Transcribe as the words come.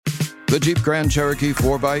The Jeep Grand Cherokee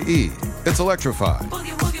 4xE. It's electrified.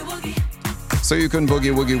 Boogie, woogie, woogie. So you can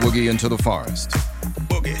boogie woogie woogie into the forest.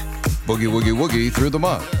 Boogie. Boogie woogie woogie through the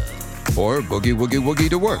mud. Or boogie woogie woogie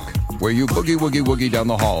to work, where you boogie woogie woogie down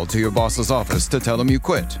the hall to your boss's office to tell him you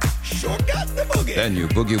quit. Sure got the boogie. Then you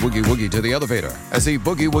boogie woogie woogie to the elevator as he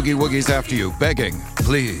boogie woogie woogies after you, begging,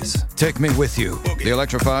 please, take me with you. Boogie. The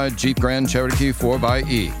electrified Jeep Grand Cherokee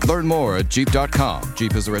 4xE. Learn more at Jeep.com.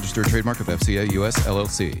 Jeep is a registered trademark of FCA US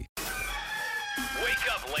LLC.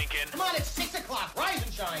 Wake up, Lincoln. Come on, it's 6 o'clock. Rise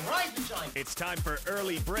and shine, rise and shine. It's time for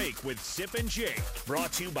Early Break with Sip and Jake,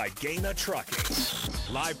 brought to you by Gaina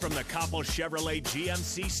Trucking. Live from the Koppel Chevrolet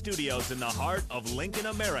GMC studios in the heart of Lincoln,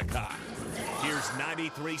 America. Here's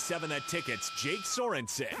 93.7 The Ticket's Jake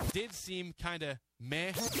Sorensen. Did seem kind of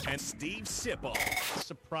meh. And Steve Sipple.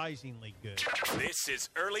 Surprisingly good. This is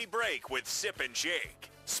Early Break with Sip and Jake,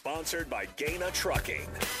 sponsored by Gaina Trucking.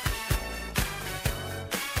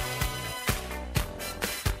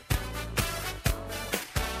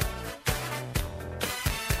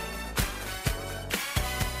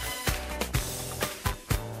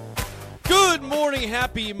 Good morning,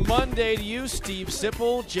 happy Monday to you, Steve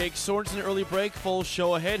Sipple, Jake Sorensen, Early Break, full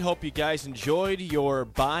show ahead. Hope you guys enjoyed your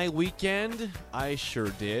bye weekend. I sure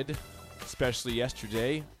did, especially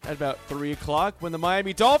yesterday at about 3 o'clock when the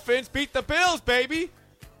Miami Dolphins beat the Bills, baby.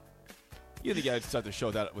 You think I'd start the show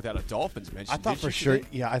without a Dolphins mention? I thought for sure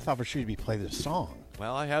you'd be playing this song.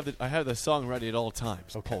 Well, I have the song ready at all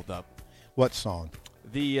times. Okay. Pulled up. What song?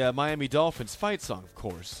 The Miami Dolphins fight song, of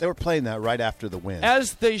course. They were playing that right after the win.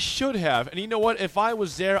 As they should have. And you know what? If I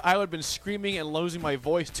was there, I would have been screaming and losing my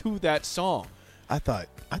voice to that song. I thought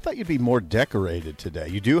you'd be more decorated today.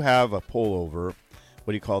 You do have a pullover.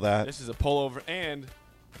 What do you call that? This is a pullover and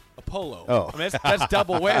a polo. Oh. I mean, that's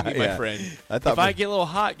double whammy, my Yeah. friend. I thought if I get a little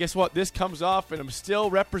hot, guess what? This comes off, and I'm still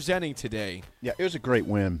representing today. Yeah, it was a great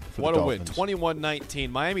win for What the a win. Dolphins.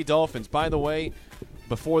 21-19. Miami Dolphins, by the way,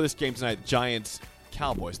 before this game tonight, Giants,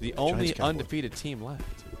 Cowboys, the only Giants, Cowboys. undefeated team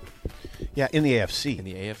left Yeah, in the AFC. in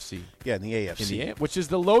the AFC. Yeah, in the AFC. Which is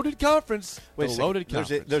the loaded conference. Wait a the second. loaded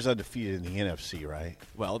conference. There's undefeated in the NFC, right?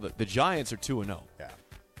 Well, the Giants are 2-0. Yeah.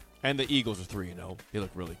 And the Eagles are 3-0. They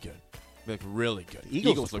look really good. They look really good. The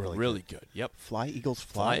Eagles look look really good. Yep. Fly, Eagles,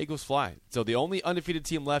 Fly, fly. Eagles, fly. So the only undefeated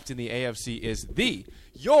team left in the AFC is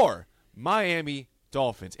your Miami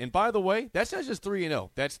Dolphins. And by the way, that's not just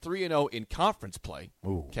 3-0. That's 3-0 in conference play.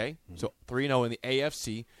 Ooh. Okay? So 3-0 in the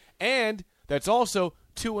AFC. And that's also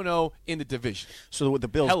 2-0 in the division. So with the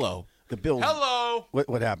Bills. Hello. The Bills. Hello.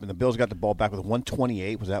 What happened? The Bills got the ball back with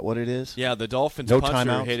 128. Was that what it is? Yeah, the Dolphins No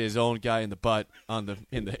punter timeouts? hit his own guy in the butt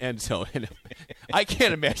in the end zone. And I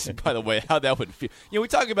can't imagine, by the way, how that would feel. You know, we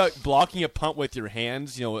talk about blocking a punt with your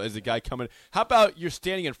hands, you know, as a guy coming. How about you're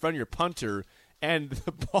standing in front of your punter and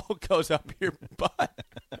the ball goes up your butt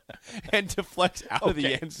and deflects out of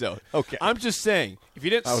the end zone? Okay. I'm just saying, if you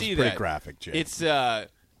didn't That was see pretty that, graphic, Jay. it's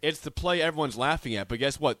the play everyone's laughing at. But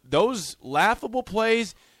guess what? Those laughable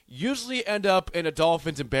plays usually end up in a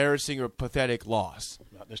Dolphins embarrassing or pathetic loss.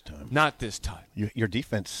 Not this time. Not this time. Your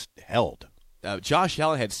defense held. Josh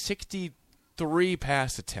Allen had 63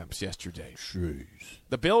 pass attempts yesterday. Jeez.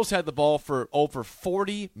 The Bills had the ball for over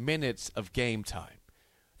 40 minutes of game time.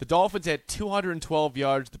 The Dolphins had 212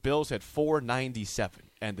 yards. The Bills had 497,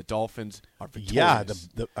 and the Dolphins are victorious.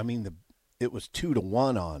 Yeah, it was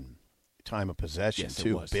 2-1 on time of possession Yes,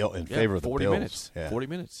 too. it was. In favor of the 40 Bills. minutes. Yeah. 40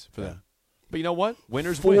 minutes for Yeah. them. But you know what?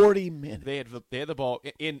 Winners 40 win. minutes. They had the ball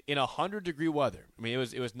in 100-degree weather. I mean,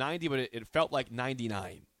 it was 90, but it felt like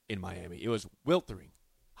 99 in Miami. It was weltering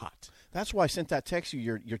hot. That's why I sent that text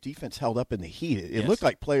you. Your defense held up in the heat. It Yes. looked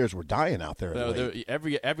like players were dying out there. late.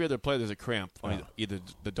 Every other play, there's a cramp on either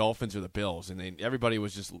the Dolphins or the Bills, and everybody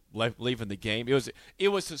was just leaving the game. It was a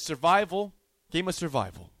game of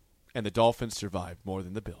survival, and the Dolphins survived more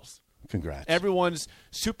than the Bills. Congrats. Everyone's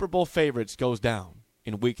Super Bowl favorites goes down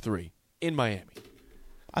in Week 3 in Miami.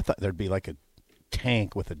 I thought there'd be like a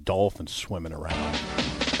tank with a dolphin swimming around.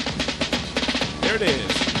 There it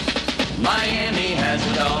is. Miami has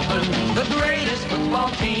a Dolphin, the greatest football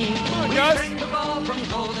team. We guys. bring the ball from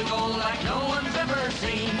goal to goal like no one's ever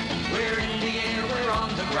seen. We're in the air, we're on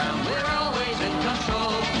the ground, we're always in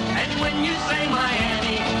control. And when you say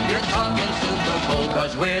Miami, you're talking Super Bowl,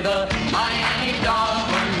 'cause we're the Miami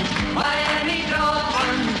Dolphins. Miami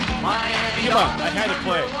Dolphins. Miami Come on, Dolphins.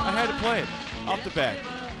 I had to play it. Off the bat.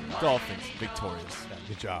 Dolphins victorious.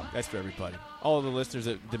 Good job. That's for everybody. All of the listeners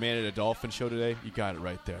that demanded a Dolphin show today, you got it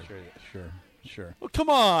right there. Sure. Sure. Well, come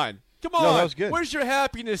on. Come on. No, that was good. Where's your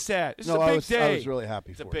happiness at? This is a I big day. I was really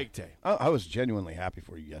happy for you. It's a big day. I was genuinely happy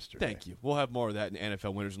for you yesterday. Thank you. We'll have more of that in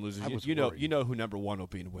NFL winners and losers. I was You know worried. who number one will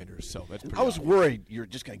be in winners, so that's pretty I was obvious. worried you're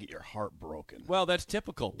just going to get your heart broken. Well, that's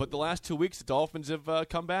typical. But the last 2 weeks, the Dolphins have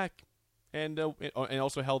come back and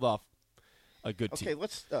also held off a good team. Okay,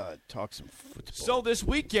 let's talk some football. So this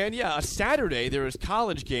weekend, Saturday, there was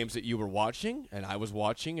college games that you were watching, and I was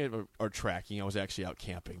watching or tracking. I was actually out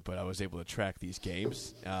camping, but I was able to track these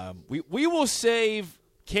games. We will save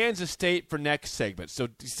Kansas State for next segment.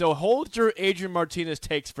 So hold your Adrian Martinez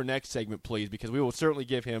takes for next segment, please, because we will certainly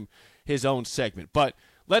give him his own segment. But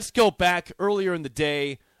let's go back earlier in the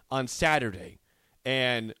day on Saturday.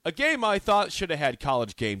 And a game I thought should have had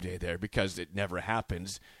College Game Day there because it never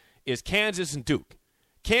happens is Kansas and Duke.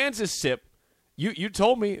 Kansas, Sip, you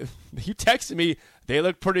told me, you texted me, they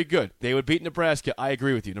look pretty good. They would beat Nebraska. I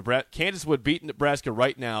agree with you. Kansas would beat Nebraska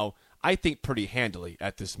right now, I think, pretty handily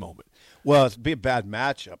at this moment. Well, it'd be a bad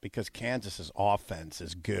matchup because Kansas's offense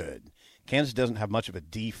is good. Kansas doesn't have much of a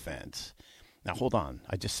defense. Now, hold on.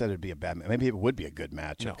 I just said it'd be a bad – maybe it would be a good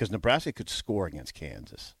matchup because Nebraska could score against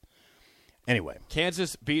Kansas. Anyway.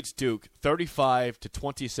 Kansas beats Duke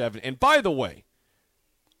 35-27. And by the way,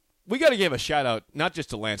 we got to give a shout-out not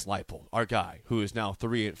just to Lance Leipold, our guy, who is now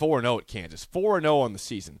 4-0 at Kansas, 4-0 on the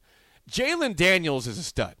season. Jalen Daniels is a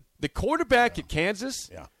stud. The quarterback at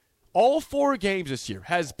Kansas, all 4 games this year,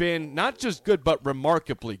 has been not just good but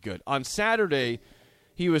remarkably good. On Saturday,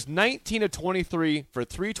 he was 19 of 23 for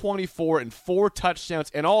 324 and 4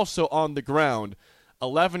 touchdowns, and also on the ground,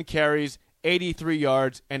 11 carries, 83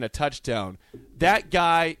 yards, and a touchdown. That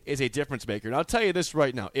guy is a difference maker. And I'll tell you this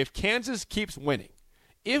right now. If Kansas keeps winning,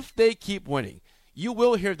 if they keep winning, you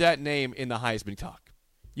will hear that name in the Heisman talk.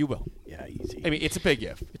 You will. Yeah, easy. I mean, it's a big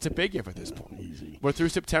if. It's a big if at this point. Easy. We're through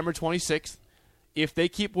September 26th. If they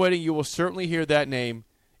keep winning, you will certainly hear that name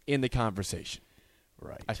in the conversation.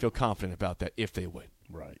 Right. I feel confident about that if they win.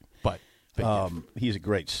 Right. But big if. He's a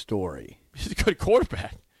great story. He's a good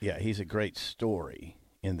quarterback. Yeah, he's a great story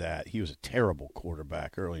in that he was a terrible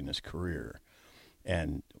quarterback early in his career.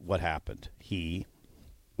 And what happened?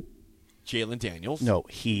 Jalen Daniels. No,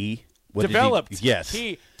 what developed. Yes.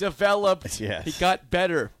 He developed. Yes. He got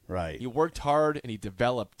better. Right. He worked hard, and he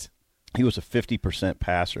developed. He was a 50%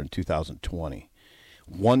 passer in 2020.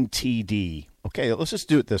 1 TD. Okay, let's just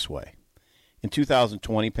do it this way. In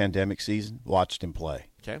 2020 pandemic season, watched him play.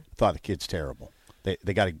 Okay. Thought the kid's terrible. They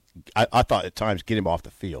got to. I thought at times get him off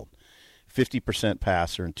the field. 50%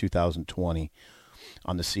 passer in 2020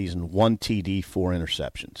 on the season. 1 TD, 4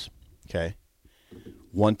 interceptions. Okay.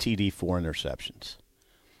 1 TD, 4 interceptions.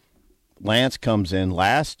 Lance comes in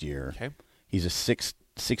last year. Okay. He's a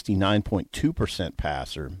 69.2%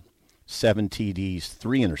 passer, 7 TDs,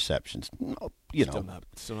 3 interceptions. Still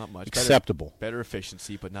not much. Acceptable. Better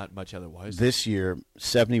efficiency, but not much otherwise. This year,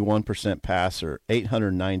 71% passer,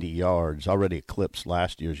 890 yards, already eclipsed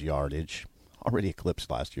last year's yardage.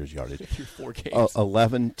 Through 4 games.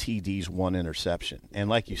 11 TDs, 1 interception. And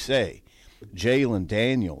like you say, Jalen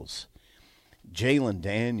Daniels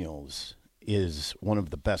is one of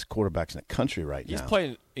the best quarterbacks in the country right now. He's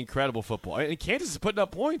playing incredible football. And Kansas is putting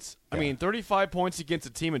up points. I mean, 35 points against a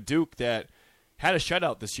team in Duke that had a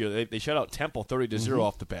shutout this year. They shut out Temple 30-0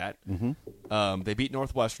 off the bat. Mm-hmm. They beat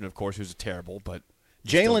Northwestern, of course, who's terrible. But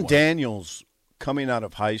Jalen Daniels, coming out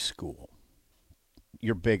of high school,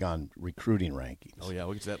 you're big on recruiting rankings. Oh, yeah,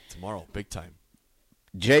 we'll get to that tomorrow, big time.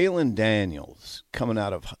 Jalen Daniels, coming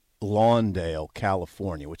out of Lawndale,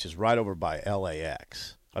 California, which is right over by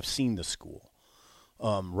LAX. I've seen the school.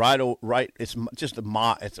 Right. It's just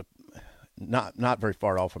not very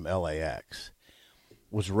far off from LAX.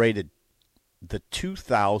 Was rated the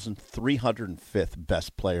 2,305th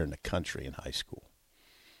best player in the country in high school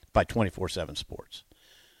by 24/7 Sports.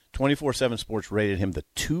 24/7 Sports rated him the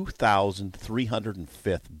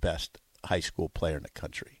 2,305th best high school player in the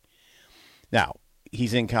country. Now,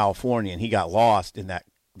 he's in California, and he got lost in that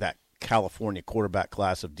California quarterback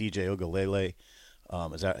class of DJ Ugalele.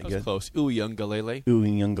 Is that good? Close. Uyunglele.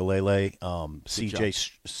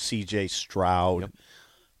 CJ Stroud,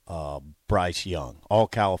 Bryce Young, all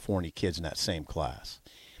California kids in that same class.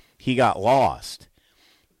 He got lost,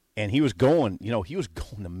 and he was going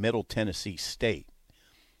to Middle Tennessee State,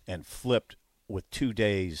 and flipped with 2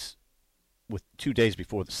 days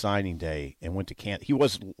before the signing day, and went to Kansas. He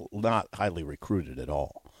was not highly recruited at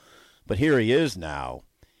all, but here he is now.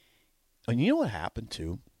 And you know what happened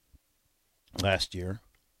to last year?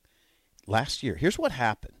 Here's what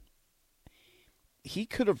happened. He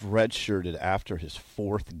could have redshirted after his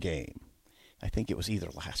 4th game. I think it was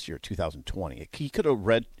either last year or 2020. He could have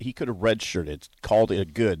redshirted, called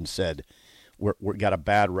it good, and said, we got a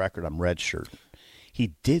bad record. I'm redshirting.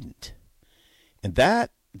 He didn't, and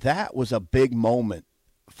that was a big moment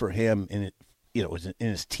for him. And it was in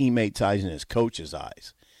his teammates' eyes and his coach's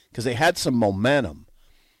eyes, because they had some momentum.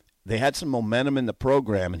 They had some momentum in the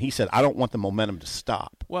program, and he said, "I don't want the momentum to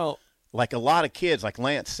stop." Well, like a lot of kids, like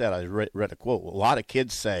Lance said, I read a quote. A lot of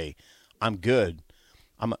kids say, "I'm good.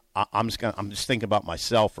 I'm just thinking about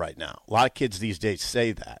myself right now." A lot of kids these days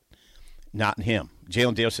say that. Not him.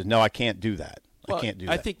 Jalen Daniels said, "No, I can't do that. Well, I can't do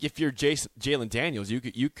that." I think if you're Jalen Daniels,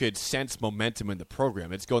 you could sense momentum in the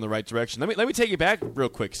program. It's going the right direction. Let me take you back real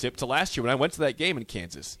quick, Sip, to last year when I went to that game in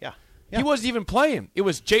Kansas. Yeah. He wasn't even playing. It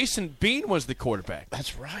was Jason Bean was the quarterback.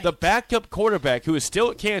 That's right. The backup quarterback who is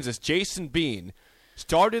still at Kansas, Jason Bean,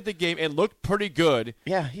 started the game and looked pretty good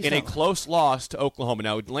in a close loss to Oklahoma.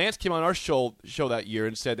 Now, Lance came on our show that year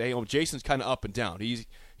and said, hey, Jason's kind of up and down.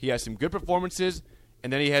 He has some good performances,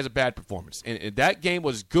 and then he has a bad performance. And that game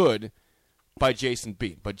was good by Jason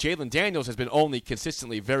Bean. But Jalen Daniels has been only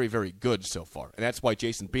consistently very, very good so far. And that's why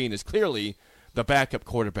Jason Bean is clearly the backup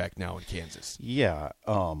quarterback now in Kansas. Yeah.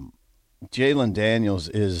 Jalen Daniels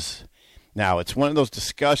is – now, it's one of those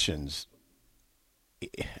discussions.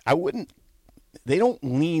 They don't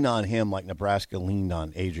lean on him like Nebraska leaned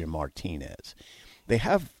on Adrian Martinez. They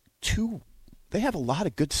have a lot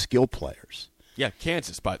of good skill players. Yeah,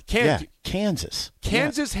 Kansas. Kansas.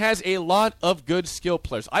 Kansas has a lot of good skill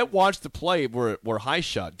players. I watched the play where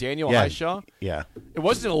Highshaw, Daniel Highshaw. Yeah. It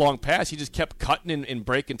wasn't a long pass. He just kept cutting and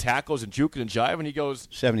breaking tackles and juking and jiving. He goes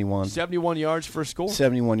 71 yards for a score.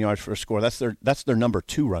 71 yards for a score. That's their number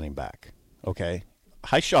 2 running back. Okay.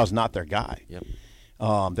 Highshaw's not their guy. Yep.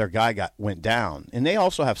 Their guy went down. And they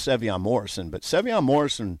also have Sevion Morrison, but Sevion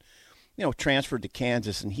Morrison – transferred to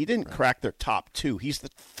Kansas, and he didn't crack their top 2. He's the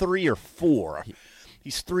 3 or 4.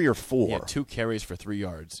 He's 3 or 4. He had 2 carries for 3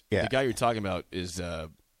 yards. Yeah. The guy you're talking about is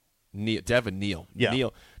Devin Neal. Yeah.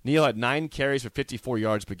 Neal had 9 carries for 54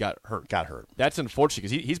 yards, but got hurt. That's unfortunate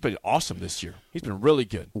because he's been awesome this year. He's been really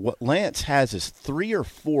good. What Lance has is 3 or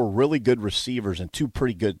 4 really good receivers and 2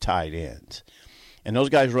 pretty good tight ends. And those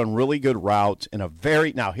guys run really good routes in a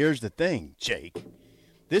very – now, here's the thing, Jake.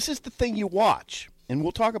 This is the thing you watch. And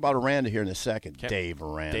we'll talk about Aranda here in a second, Dave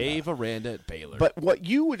Aranda. Dave Aranda at Baylor. But what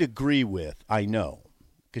you would agree with, I know,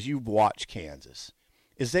 because you've watched Kansas,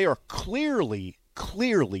 is they are clearly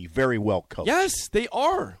very well coached. Yes, they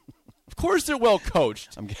are. Of course they're well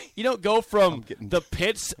coached. You don't go from the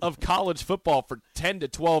pits of college football for 10 to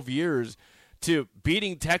 12 years to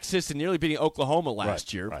beating Texas and nearly beating Oklahoma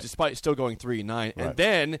last year, despite still going 3-9, and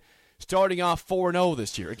then starting off 4-0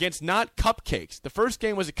 this year against not cupcakes. The first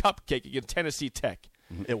game was a cupcake against Tennessee Tech.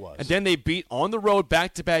 It was. And then they beat on the road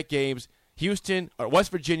back-to-back games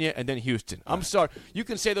West Virginia and then Houston. Right. I'm sorry. You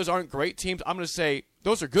can say those aren't great teams. I'm going to say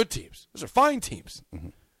those are good teams. Those are fine teams. Mm-hmm.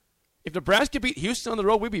 If Nebraska beat Houston on the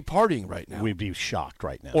road, we'd be partying right now. We'd be shocked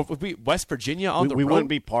right now. Or if we beat West Virginia on the road. We wouldn't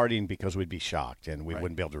be partying because we'd be shocked, and we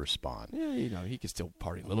wouldn't be able to respond. Yeah, he could still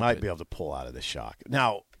party a little bit. Might be able to pull out of the shock.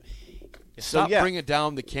 Now, stop bringing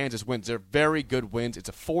down the Kansas wins. They're very good wins. It's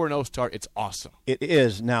a 4-0 start. It's awesome. It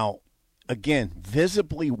is. Now, again,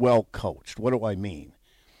 visibly well coached. What do I mean?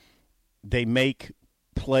 They make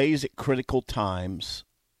plays at critical times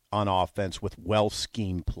on offense with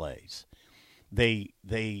well-schemed plays. They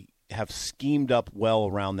have schemed up well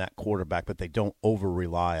around that quarterback, but they don't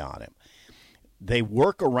over-rely on him. They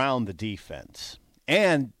work around the defense.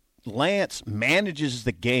 And Lance manages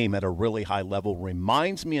the game at a really high level.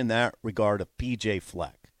 Reminds me in that regard of P.J.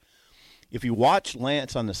 Fleck. If you watch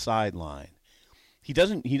Lance on the sideline, he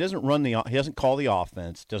doesn't call the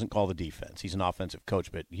offense, doesn't call the defense. He's an offensive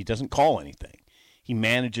coach, but he doesn't call anything. He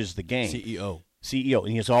manages the game. CEO.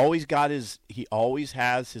 And he always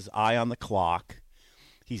has his eye on the clock.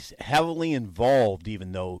 He's heavily involved,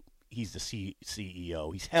 even though he's the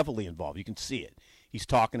CEO. He's heavily involved. You can see it. He's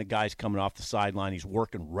talking to guys coming off the sideline. He's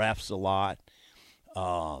working refs a lot.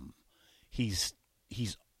 He's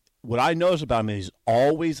what I notice about him is he's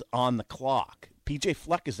always on the clock. P.J.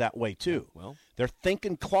 Fleck is that way too. Well, they're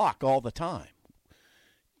thinking clock all the time.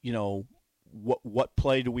 You know, what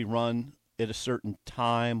play do we run at a certain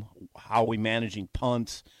time? How are we managing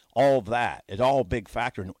punts? All of that. It's all a big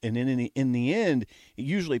factor. And in the end, it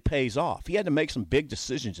usually pays off. He had to make some big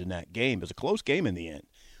decisions in that game. It was a close game in the end.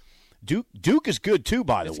 Duke is good, too,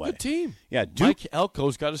 by the way. It's a good team. Yeah, Duke. Mike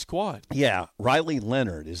Elko's got a squad. Yeah, Riley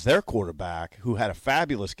Leonard is their quarterback, who had a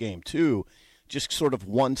fabulous game, too, just sort of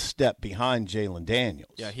one step behind Jalen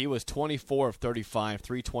Daniels. Yeah, he was 24 of 35,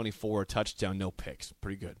 324, touchdown, no picks.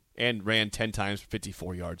 Pretty good. And ran 10 times for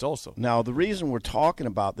 54 yards also. Now, the reason we're talking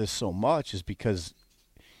about this so much is because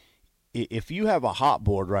if you have a hot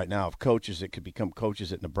board right now of coaches that could become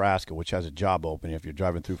coaches at Nebraska, which has a job opening if you're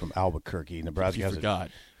driving through from Albuquerque, Nebraska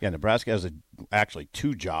has actually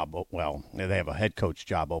 2 job. Well, they have a head coach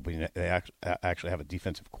job opening. They actually have a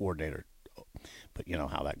defensive coordinator, but you know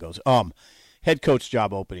how that goes. Head coach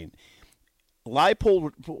job opening.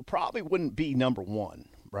 Leipold probably wouldn't be number 1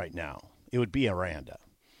 right now. It would be Aranda.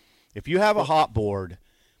 If you have a hot board,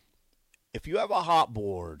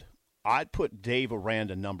 I'd put Dave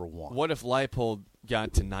Aranda number 1. What if Leipold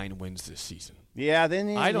got to 9 wins this season? Yeah,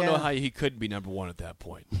 then I don't know how he could be number 1 at that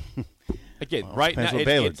point. Again, well, right now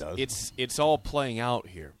it's all playing out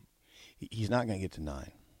here. He's not going to get to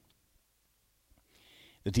 9.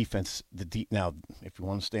 The defense, now, if you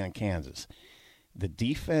want to stay on Kansas, the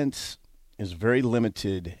defense is very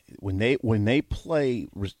limited when they play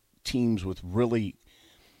teams with really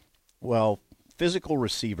physical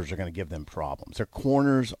receivers are going to give them problems. Their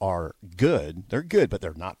corners are good. They're good, but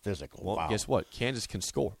they're not physical. Well, guess what? Kansas can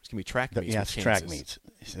score. It's going to be track meets. Yeah, it's track meets.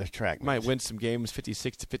 They're track meets. Might win some games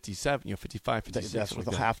 56-57, 55, 56. That's what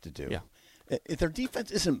they'll have to do. Yeah. If their defense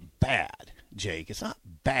isn't bad, Jake, it's not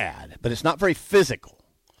bad, but it's not very physical.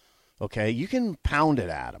 Okay? You can pound it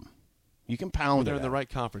at them. You can pound it they're at in the them. right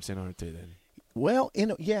conference, aren't they, then? Well,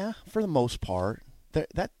 for the most part.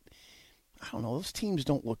 I don't know. Those teams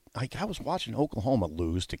don't look like I was watching Oklahoma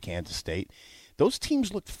lose to Kansas State. Those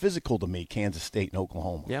teams looked physical to me, Kansas State and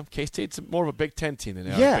Oklahoma. Yeah, K-State's more of a Big Ten team than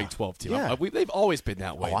they are a Big 12 team. Yeah. They've always been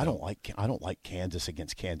that way. Oh, I don't like Kansas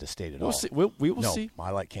against Kansas State at all. See. We will no, see. I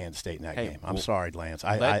like Kansas State in that game. I'm well, sorry, Lance.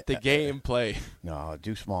 Let the game play. No,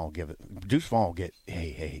 Deuce Vaughn will give it. Deuce Vaughn will get.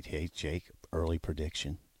 Hey, Jake. Early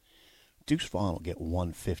prediction. Deuce Vaughn will get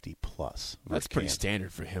 150 plus. That's pretty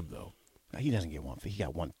standard for him, though. He doesn't get 150. He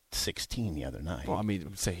got 116 the other night. Well, I mean,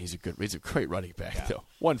 I'm saying he's a great running back, though.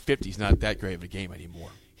 150 is not that great of a game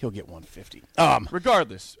anymore. He'll get 150.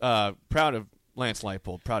 Regardless, proud of Lance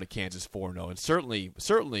Leipold, proud of Kansas 4-0, and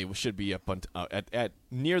certainly should be up at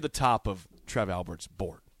near the top of Trev Albert's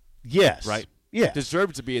board. Yes. Right? Yeah.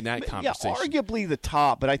 Deserves to be in that conversation. Yeah, arguably the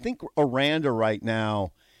top, but I think Aranda right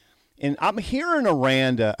now, and I'm hearing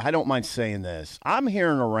Aranda, I don't mind saying this, I'm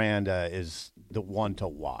hearing Aranda is the one to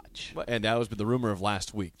watch. And that was the rumor of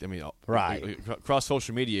last week. I mean, right. Across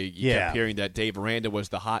social media, you kept hearing that Dave Aranda was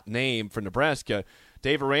the hot name for Nebraska.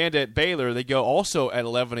 Dave Aranda at Baylor, they go also at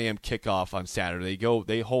 11 a.m. kickoff on Saturday.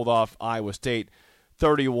 They hold off Iowa State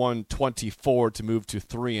 31-24 to move to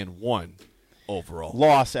 3-1 overall.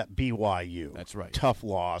 Loss at BYU. That's right. Tough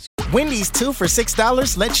loss. Wendy's 2 for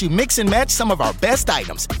 $6 lets you mix and match some of our best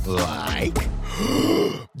items, like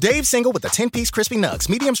Dave Single with a 10-piece crispy nugs,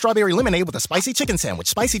 medium strawberry lemonade with a spicy chicken sandwich,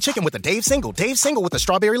 spicy chicken with a Dave Single with a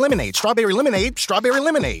strawberry lemonade, strawberry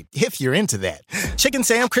lemonade, if you're into that. Chicken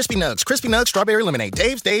Sam, crispy nugs, strawberry lemonade,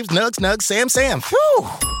 Dave's, nugs, Sam. Whew.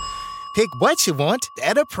 Pick what you want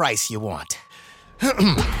at a price you want.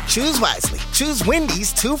 Choose wisely. Choose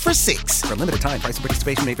Wendy's 2 for $6. For a limited time, price and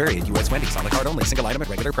participation may vary at U.S. Wendy's. On the card only. Single item at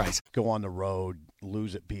regular price. Go on the road,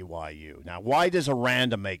 lose at BYU. Now, why does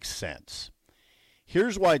Aranda make sense?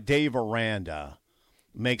 Here's why Dave Aranda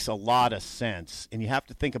makes a lot of sense, and you have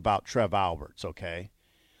to think about Trev Alberts, okay?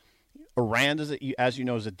 Aranda, as you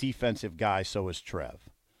know, is a defensive guy, so is Trev.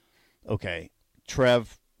 Okay,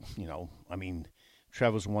 Trev,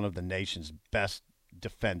 Trev was one of the nation's best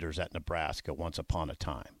defenders at Nebraska once upon a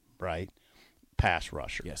time, right? Pass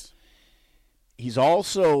rusher. Yes. He's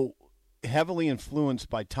also heavily influenced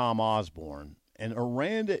by Tom Osborne, and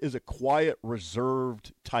Aranda is a quiet,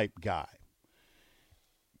 reserved type guy.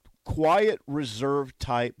 Quiet, reserved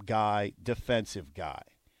type guy, defensive guy.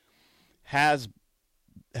 Has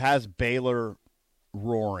Baylor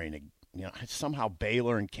roaring. Somehow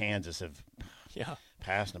Baylor and Kansas have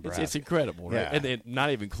past Nebraska. It's incredible, right? Yeah. And they're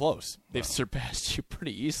not even close. They've surpassed you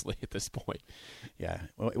pretty easily at this point. Yeah.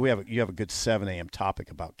 Well, you have a good 7 a.m.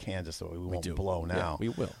 topic about Kansas that we won't blow now. Yeah, we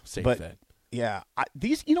will. Save that. Yeah.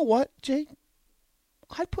 You know what, Jake?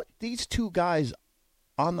 I'd put these two guys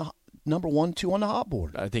on the number 1, 2 on the hot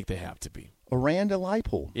board. I think they have to be. Aranda,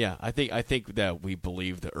 Leipold. Yeah, I think that we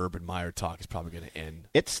believe the Urban Meyer talk is probably going to end.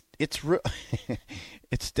 It's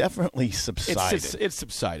definitely subsided. It's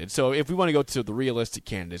subsided. So if we want to go to the realistic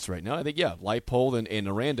candidates right now, I think Leipold and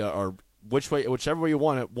Aranda are whichever way you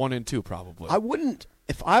want it, 1 and 2 probably. I wouldn't,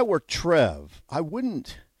 if I were Trev, I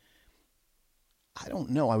wouldn't. I don't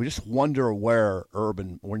know. I would just wonder where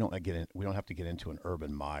Urban. We don't have to get into an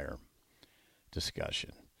Urban Meyer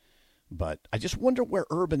discussion. But I just wonder where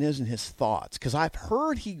Urban is in his thoughts, because I've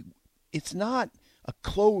heard it's not a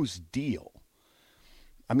closed deal.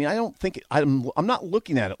 I mean, I don't think I'm not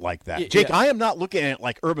looking at it like that. Jake, yeah. I am not looking at it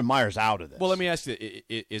like Urban Meyer's out of this. Well, let me ask you,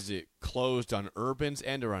 is it closed on Urban's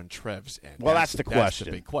end or on Trev's end? Well, that's the question. That's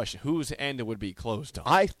the big question. Whose end it would be closed on?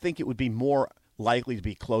 I think it would be more likely to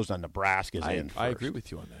be closed on Nebraska's end first. I agree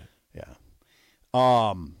with you on that.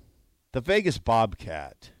 Yeah. The Vegas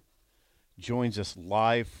Bobcat joins us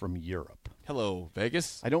live from Europe. Hello,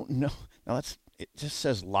 Vegas. I don't know. Now, it just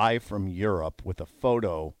says live from Europe with a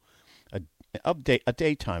photo, a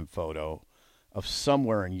daytime photo of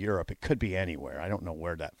somewhere in Europe. It could be anywhere. I don't know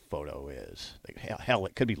where that photo is. Hell,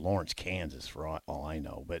 it could be Lawrence, Kansas, for all I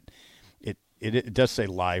know. But it does say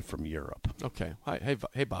live from Europe. Okay. Hi,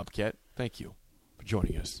 hey, Bobcat. Thank you for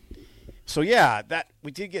joining us. So yeah, that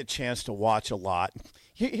we did get a chance to watch a lot.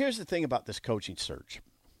 Here's the thing about this coaching search.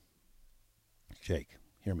 Jake,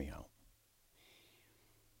 hear me out.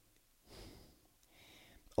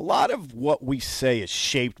 A lot of what we say is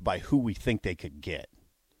shaped by who we think they could get,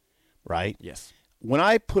 right? Yes. When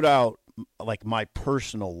I put out like my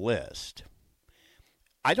personal list,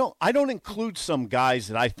 I don't include some guys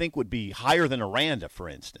that I think would be higher than Aranda, for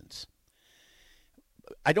instance.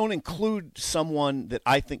 I don't include someone that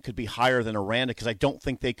I think could be higher than Aranda because I don't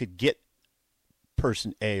think they could get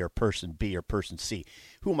person A or person B or person C.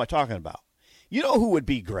 Who am I talking about? You know who would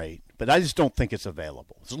be great, but I just don't think it's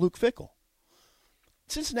available. It's Luke Fickell.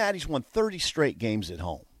 Cincinnati's won 30 straight games at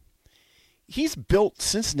home. He's built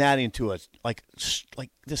Cincinnati into a like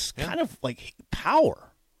this kind of like power.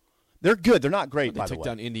 They're good. They're not great, by the way. They took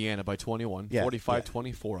down Indiana by 21,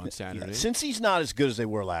 45-24 on Saturday. Yeah. Since he's not as good as they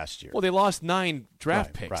were last year. Well, they lost 9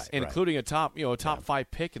 draft picks, right. including a top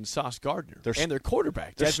 5 pick in Sauce Gardner and their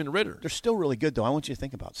quarterback, Desmond Ridder. They're still really good, though. I want you to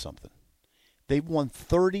think about something. They've won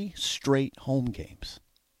 30 straight home games.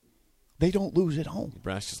 They don't lose at home.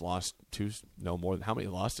 Nebraska's lost more than how many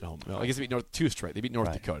lost at home? No, I guess they beat 2 straight. They beat North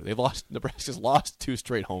Right. Dakota. Nebraska's lost 2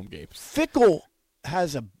 straight home games. Fickell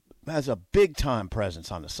has a big-time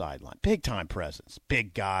presence on the sideline. Big-time presence.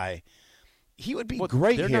 Big guy. He would be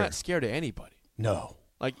great they're here. They're not scared of anybody. No.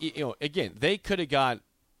 Like, again, they could have got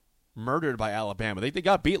murdered by Alabama. They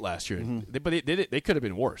got beat last year, but they could have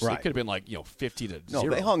been worse. Right. They could have been like 50-0. No,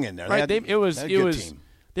 they hung in there. Right? They had a good team.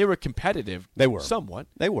 They were competitive. They were somewhat.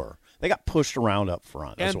 They were. They got pushed around up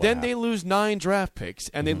front. And then they lose 9 draft picks,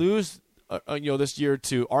 and they lose this year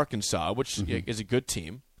to Arkansas, which is a good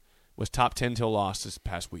team. Was top 10 till lost this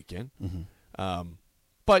past weekend.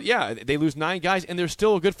 But yeah, they lose 9 guys, and they're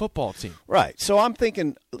still a good football team. Right. So I'm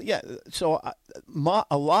thinking, So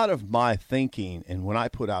a lot of my thinking, and when I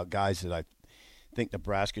put out guys that I think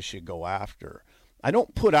Nebraska should go after, I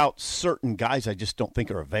don't put out certain guys I just don't think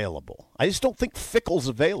are available. I just don't think Fickell's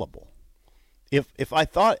available. If I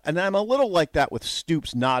thought, and I'm a little like that with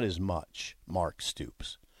Stoops, not as much, Mark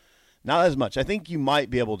Stoops. Not as much. I think you might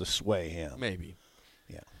be able to sway him. Maybe.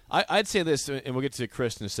 Yeah. I'd say this, and we'll get to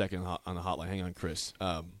Chris in a second on the hotline. Hang on, Chris.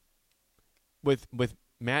 With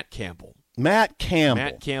Matt Campbell. Matt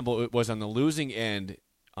Campbell was on the losing end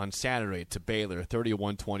on Saturday to Baylor,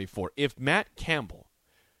 31-24. If Matt Campbell,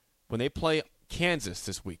 when they play Kansas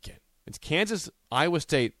this weekend, it's Kansas, Iowa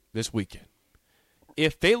State this weekend.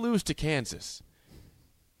 If they lose to Kansas,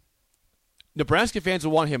 Nebraska fans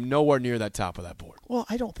will want him nowhere near that top of that board. Well,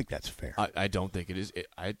 I don't think that's fair. I don't think it is.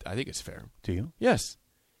 I think it's fair. Do you? Yes.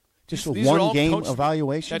 Just a These are all one-game coached-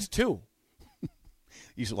 evaluation? That's 2.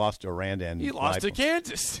 You lost to Aranda and He lost to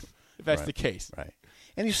Kansas, if that's the case. Right.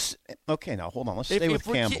 And okay, now hold on. Let's stay with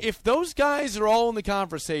Campbell. If those guys are all in the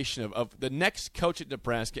conversation of the next coach at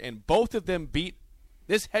Nebraska, and both of them beat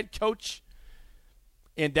this head coach,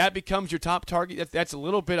 and that becomes your top target, that's a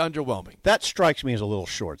little bit underwhelming. That strikes me as a little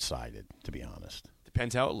short-sighted, to be honest.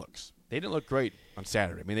 Depends how it looks. They didn't look great on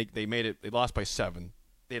Saturday. I mean, they made it. They lost by 7.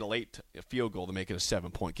 They had a late field goal to make it a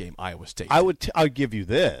 7-point game. Iowa State. I would give you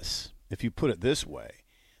this if you put it this way.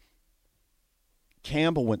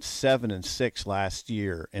 Campbell went 7-6 last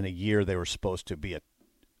year in a year they were supposed to be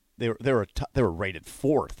they were rated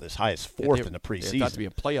 4th, as high as 4th in the preseason. They thought to be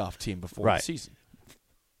a playoff team before the season.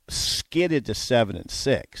 Skidded to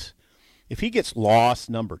 7-6. If he gets loss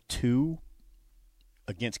number 2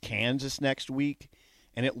 against Kansas next week,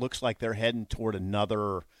 and it looks like they're heading toward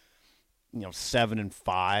another 7-5,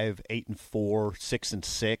 8-4,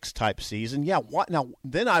 6-6 type season, now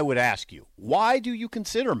then I would ask you, why do you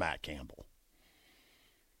consider Matt Campbell?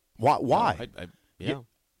 Why?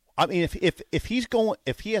 I mean, if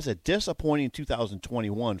he has a disappointing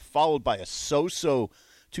 2021 followed by a so-so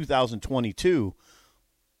 2022,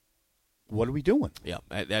 what are we doing? Yeah,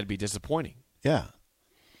 that'd be disappointing. Yeah.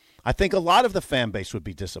 I think a lot of the fan base would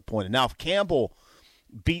be disappointed. Now, if Campbell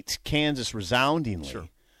beats Kansas resoundingly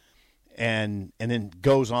and then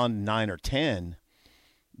goes on 9 or 10,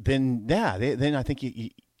 then I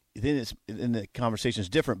think then the conversation is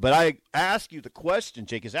different. But I ask you the question,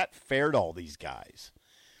 Jake: is that fair to all these guys?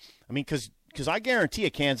 I mean, because I guarantee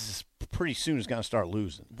you, Kansas pretty soon is going to start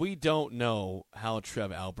losing. We don't know how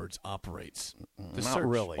Trev Alberts operates. The Not search,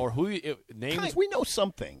 really. or who names. We know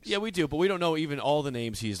some things. Yeah, we do, but we don't know even all the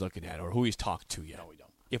names he's looking at or who he's talked to yet. No, we don't.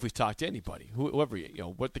 If we've talked to anybody, whoever,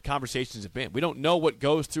 what the conversations have been. We don't know what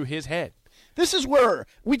goes through his head. This is where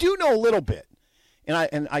we do know a little bit,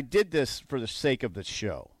 and I did this for the sake of the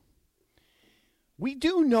show. We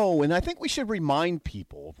do know, and I think we should remind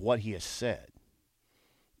people of what he has said.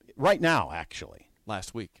 Right now, actually.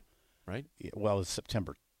 Last week, right? Well, it's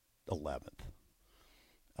September 11th.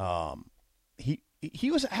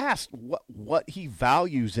 He was asked what he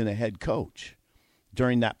values in a head coach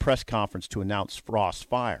during that press conference to announce Frost's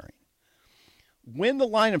firing. Win the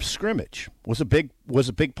line of scrimmage was a big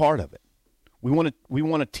part of it. We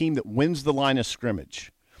want a team that wins the line of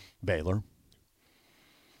scrimmage. Baylor.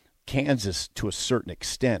 Kansas, to a certain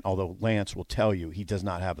extent, although Lance will tell you he does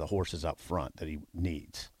not have the horses up front that he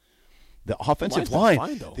needs. The offensive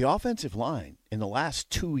line in the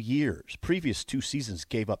last 2 years, previous 2 seasons,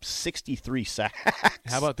 gave up 63 sacks.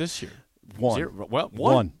 How about this year? One.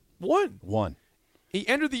 One. He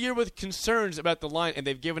entered the year with concerns about the line, and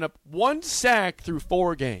they've given up 1 sack through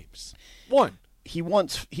 4 games. One. He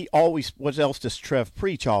always, what else does Trev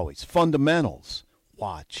preach always? Fundamentals.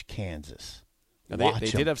 Watch Kansas. Now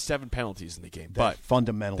they did have 7 penalties in the game, but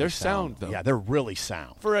fundamentally they're sound, though. Yeah, they're really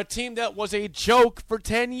sound. For a team that was a joke for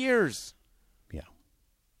 10 years. Yeah.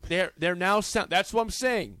 They're now sound. That's what I'm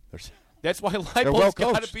saying. That's why Leipold's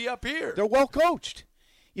got to be up here. They're well coached.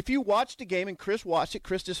 If you watch the game and Chris watched it,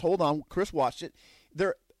 Chris watched it,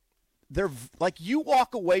 they're like, you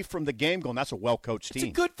walk away from the game going, that's a well-coached team. It's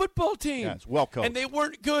a good football team. Yeah, it's well-coached. And they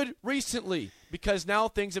weren't good recently because now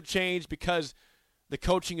things have changed because the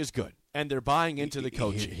coaching is good. And they're buying into the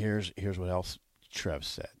coaching. Here's what else Trev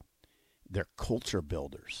said. They're culture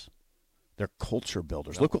builders.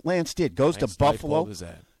 Look what Lance did. Goes to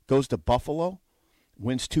Buffalo.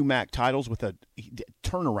 Wins 2 MAC titles with a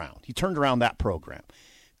turnaround. He turned around that program.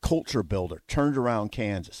 Culture builder. Turned around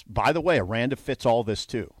Kansas. By the way, Aranda fits all this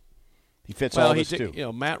too. He fits all this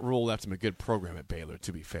too. Matt Rule left him a good program at Baylor,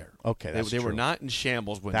 to be fair. Okay, they were not in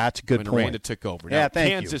shambles when point. Aranda took over. Now,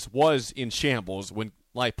 Kansas was in shambles when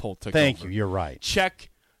Leipold took over. Thank you. You're right. Check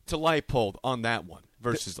to Leipold on that one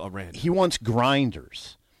versus Aranda. He wants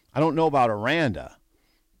grinders. I don't know about Aranda.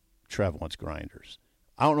 Trev wants grinders.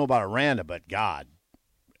 I don't know about Aranda, but God,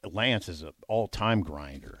 Lance is an all-time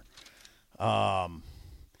grinder. And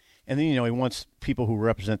then, he wants people who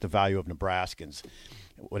represent the value of Nebraskans,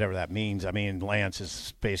 whatever that means. I mean, Lance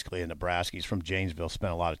is basically a Nebraska. He's from Janesville,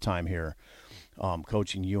 spent a lot of time here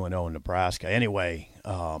coaching UNO in Nebraska. Anyway,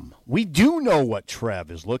 we do know what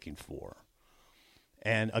Trev is looking for.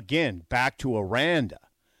 And, again, back to Aranda.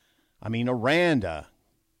 I mean, Aranda,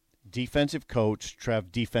 defensive coach,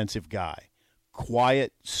 Trev, defensive guy.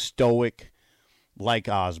 Quiet, stoic, like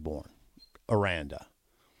Osborne. Aranda.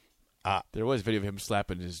 There was a video of him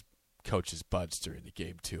slapping his coach's butts during the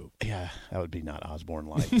game, too. Yeah, that would be not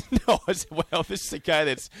Osborne-like. No, well, this is a guy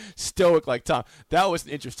that's stoic like Tom. That was an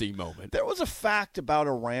interesting moment. There was a fact about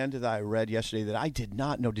Aranda that I read yesterday that I did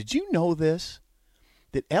not know. Did you know this?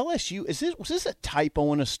 That LSU, was this a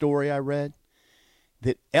typo in a story I read?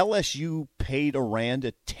 That LSU paid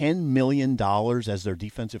Aranda $10 million as their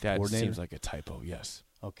defensive coordinator? That seems like a typo, yes.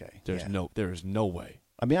 Okay. There is no way.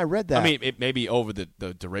 I mean, I read that. I mean, it may be over the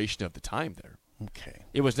duration of the time there. Okay.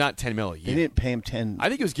 It was not $10 million a year. They didn't pay him $10. I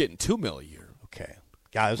think he was getting $2 million a year. Okay.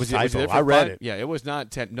 God, it was a typo. I read it. Yeah, it was not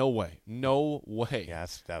 10. No way. No way. Yeah,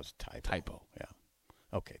 that was a typo. Yeah.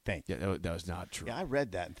 Okay, thank you. Yeah, that was not true. Yeah, I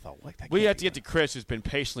read that and thought, what? We have to get to Chris, who's been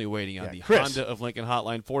patiently waiting on the Chris. Honda of Lincoln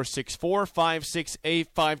hotline,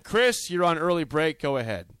 464-5685. Chris, you're on early break. Go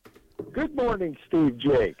ahead. Good morning, Steve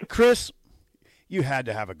Jake. Chris, you had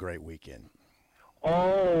to have a great weekend.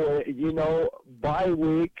 Oh, bye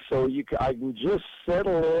week, so I can just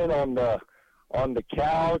settle in on the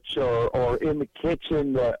couch or in the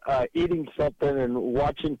kitchen, eating something and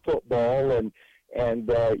watching football, and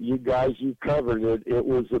you guys, you covered it. It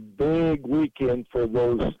was a big weekend for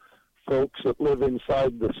those folks that live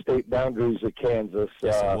inside the state boundaries of Kansas.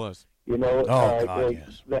 Yes, it was.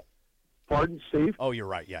 Yes. Pardon, Steve? Oh, you're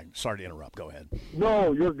right. Yeah, sorry to interrupt. Go ahead.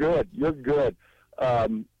 No, you're good. You're good.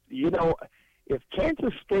 If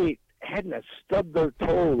Kansas State hadn't have stubbed their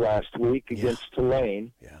toe last week against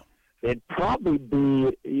Tulane, they'd probably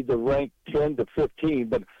be either ranked 10 to 15.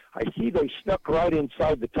 But I see they snuck right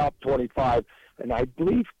inside the top 25, and I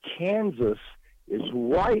believe Kansas is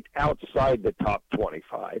right outside the top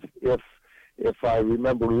 25. If if I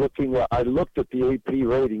remember looking. I looked at the AP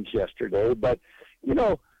ratings yesterday, but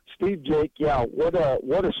Steve, Jake, yeah, what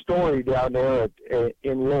a story down there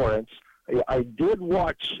in Lawrence. I did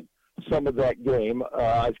watch some of that game.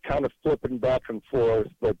 I was kind of flipping back and forth,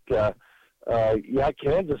 but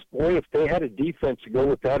Kansas, boy, if they had a defense to go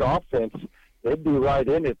with that offense, they'd be right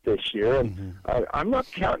in it this year. And I'm not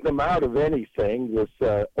counting them out of anything with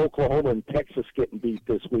Oklahoma and Texas getting beat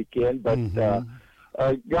this weekend. But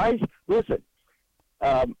guys, listen,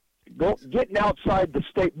 getting outside the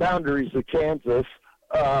state boundaries of Kansas.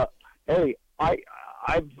 Hey, I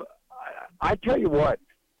tell you what,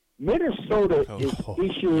 Minnesota is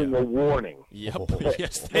issuing a warning. Yep,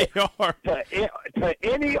 yes, they are. To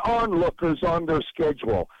any onlookers on their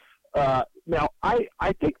schedule. Now, I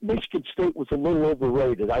think Michigan State was a little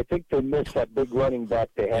overrated. I think they missed that big running back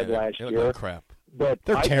they had last year. Crap. But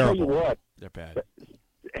they're terrible. Tell you what, they're bad.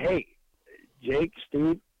 Hey, Jake,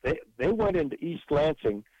 Steve, they went into East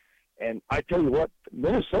Lansing, and I tell you what,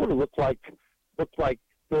 Minnesota looked like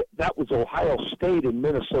that was Ohio State in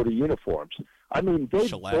Minnesota uniforms. I mean, they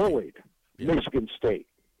bullied Michigan State.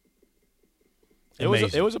 It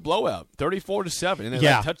was a blowout, 34-7. And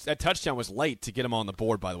that touchdown was late to get them on the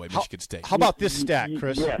board. By the way, Michigan State. How about this stat,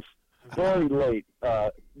 Chris? Yes, very late,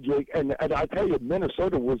 Jake. And I tell you,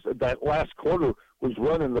 Minnesota was that last quarter was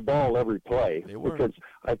running the ball every play because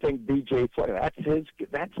I think DJ Flynn.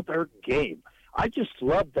 That's their game. I just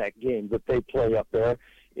love that game that they play up there.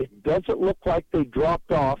 It doesn't look like they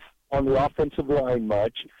dropped off on the offensive line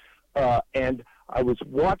much. And I was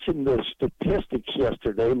watching the statistics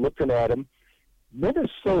yesterday, looking at them.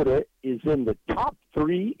 Minnesota is in the top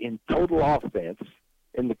 3 in total offense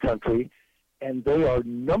in the country, and they are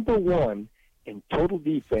number 1 in total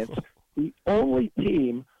defense, the only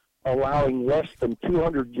team allowing less than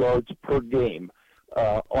 200 yards per game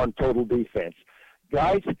on total defense.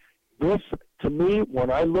 Guys, this, to me,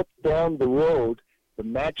 when I look down the road, the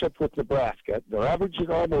matchup with Nebraska, they're averaging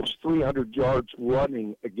almost 300 yards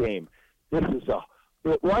running a game.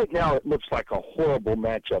 Right now it looks like a horrible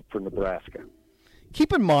matchup for Nebraska.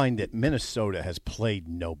 Keep in mind that Minnesota has played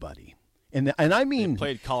nobody. And I mean, they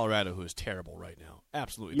played Colorado, who is terrible right now.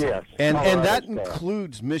 Absolutely terrible. And that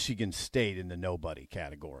includes Michigan State in the nobody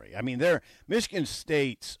category. I mean, Michigan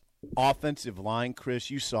State's offensive line, Chris,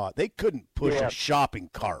 you saw it. They couldn't push a shopping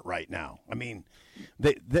cart right now. I mean,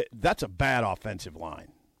 that's a bad offensive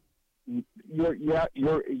line. You're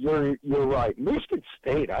right. Michigan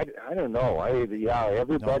State, I don't know.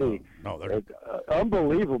 Everybody. No, they're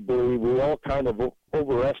unbelievably, we all kind of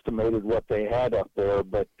overestimated what they had up there,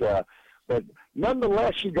 but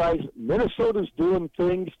nonetheless, you guys, Minnesota's doing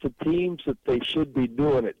things to teams that they should be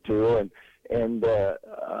doing it to, and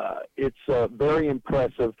it's very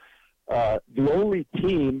impressive. The only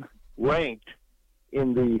team ranked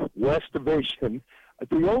in the West Division.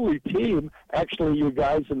 The only team, actually, you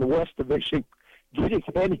guys in the West Division getting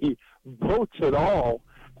any votes at all.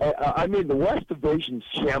 I mean, the West Division's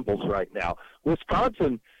shambles right now.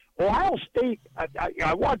 Wisconsin, Ohio State,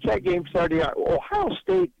 I watched that game Saturday. Ohio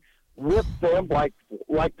State whipped them like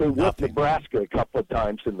they whipped Nebraska a couple of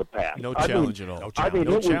times in the past. No challenge at all.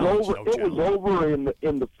 It was over in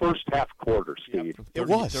the first half quarter, Steve. It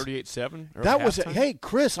was 38-7. That was hey,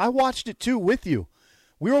 Chris, I watched it too with you.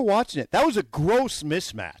 We were watching it. That was a gross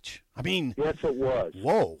mismatch. I mean, yes, it was.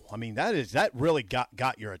 Whoa! I mean, that really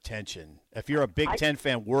got your attention. If you're a Big Ten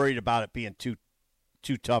fan, worried about it being too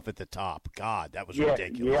tough at the top, God, that was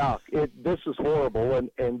ridiculous. Yeah, this is horrible.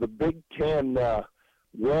 And the Big Ten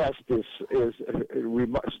West is it's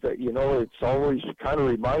always kind of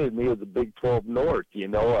reminded me of the Big 12 North.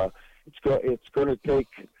 It's going to take.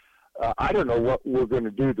 I don't know what we're going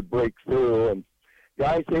to do to break through. And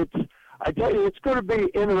guys, I tell you, it's going to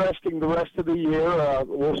be interesting the rest of the year.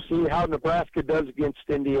 We'll see how Nebraska does against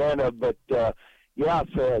Indiana. But,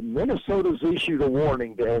 Minnesota's issued a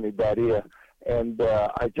warning to anybody. And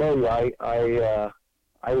I tell you,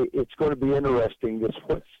 it's going to be interesting, this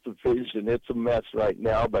West Division. It's a mess right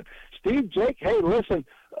now. But, Steve, Jake, hey, listen,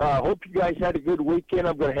 hope you guys had a good weekend.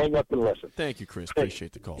 I'm going to hang up and listen. Thank you, Chris.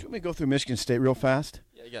 Appreciate the call. Do you want me to go through Michigan State real fast?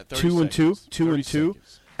 Yeah, you got 30 seconds. 2-2.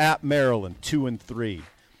 At Maryland, 2-3.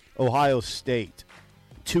 Ohio State,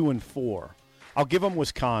 2-4. I'll give them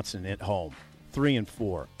Wisconsin at home,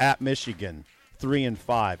 3-4. At Michigan,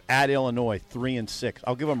 3-5. At Illinois, 3-6.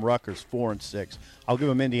 I'll give them Rutgers, 4-6. I'll give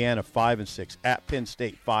them Indiana, 5-6. At Penn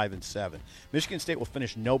State, 5-7. Michigan State will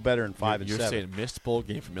finish no better than 5-7. You're saying missed bowl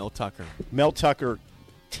game for Mel Tucker. Mel Tucker,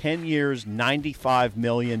 10 years, $95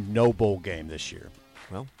 million, no bowl game this year.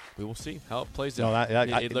 Well, we will see how it plays No, out.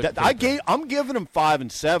 I'm giving them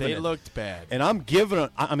 5-7. They looked bad, and I'm giving them.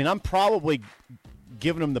 I mean, I'm probably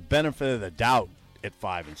giving them the benefit of the doubt at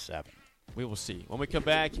 5-7. We will see. When we come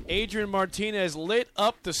back, Adrian Martinez lit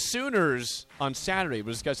up the Sooners on Saturday.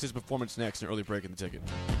 We'll discuss his performance next in Early Break in the Ticket.